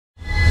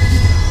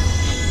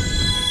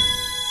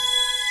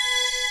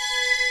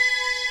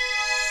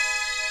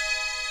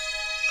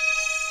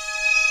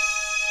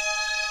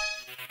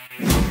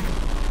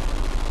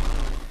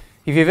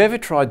If you've ever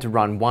tried to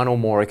run one or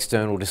more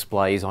external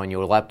displays on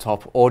your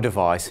laptop or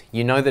device,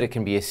 you know that it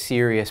can be a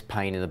serious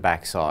pain in the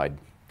backside.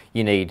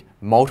 You need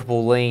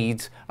multiple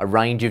leads, a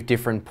range of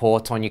different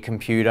ports on your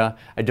computer,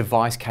 a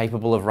device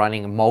capable of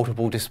running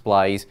multiple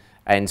displays,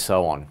 and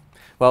so on.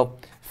 Well,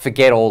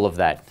 forget all of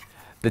that.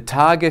 The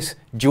Targus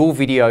Dual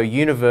Video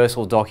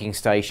Universal Docking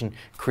Station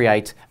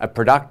creates a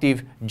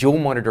productive dual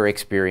monitor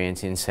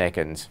experience in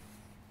seconds.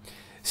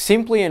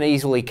 Simply and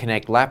easily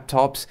connect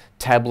laptops,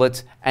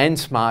 tablets and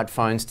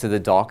smartphones to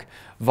the dock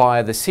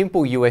via the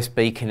simple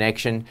USB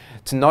connection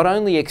to not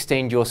only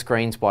extend your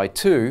screens by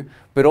 2,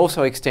 but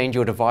also extend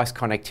your device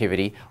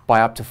connectivity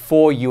by up to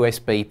 4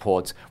 USB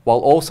ports, while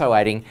also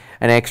adding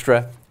an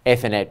extra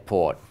Ethernet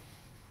port.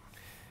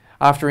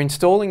 After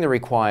installing the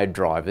required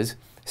drivers,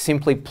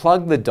 simply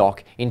plug the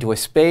dock into a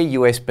spare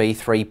USB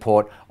 3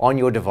 port on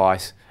your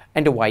device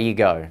and away you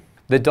go.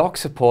 The dock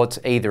supports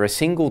either a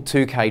single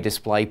 2K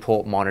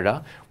DisplayPort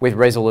monitor with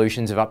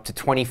resolutions of up to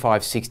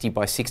 2560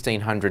 by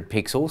 1600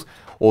 pixels,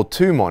 or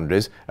 2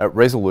 monitors at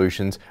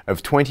resolutions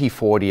of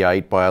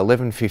 2048 by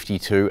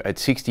 1152 at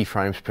 60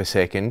 frames per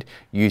second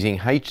using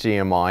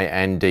HDMI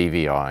and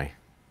DVI.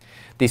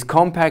 This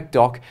compact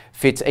dock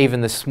fits even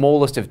the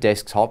smallest of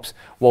desktops,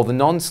 while the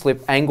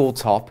non-slip angle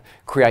top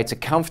creates a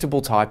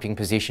comfortable typing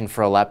position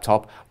for a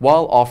laptop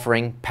while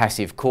offering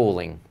passive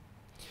cooling.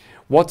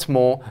 What's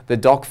more, the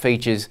dock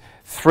features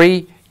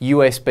 3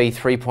 USB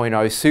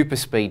 3.0 super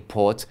speed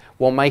ports,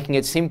 while making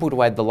it simple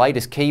to add the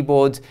latest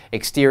keyboards,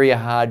 exterior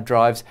hard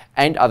drives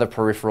and other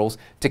peripherals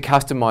to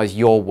customize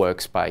your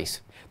workspace.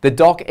 The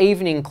dock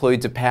even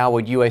includes a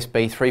powered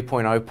USB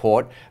 3.0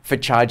 port for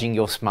charging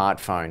your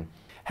smartphone.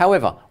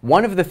 However,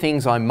 one of the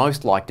things I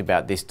most liked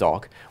about this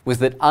dock was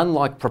that,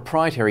 unlike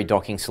proprietary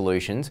docking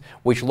solutions,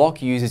 which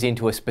lock users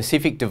into a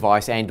specific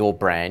device and/or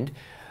brand,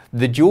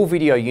 the Dual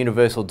Video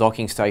Universal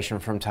Docking Station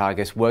from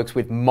Targus works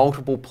with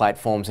multiple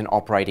platforms and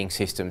operating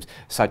systems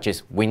such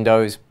as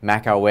Windows,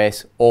 Mac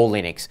OS or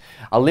Linux,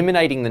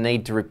 eliminating the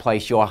need to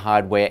replace your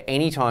hardware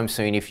anytime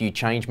soon if you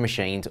change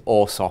machines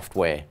or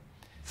software.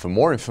 For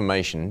more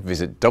information,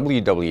 visit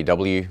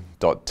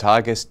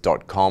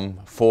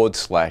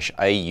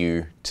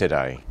www.targus.com/au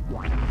today.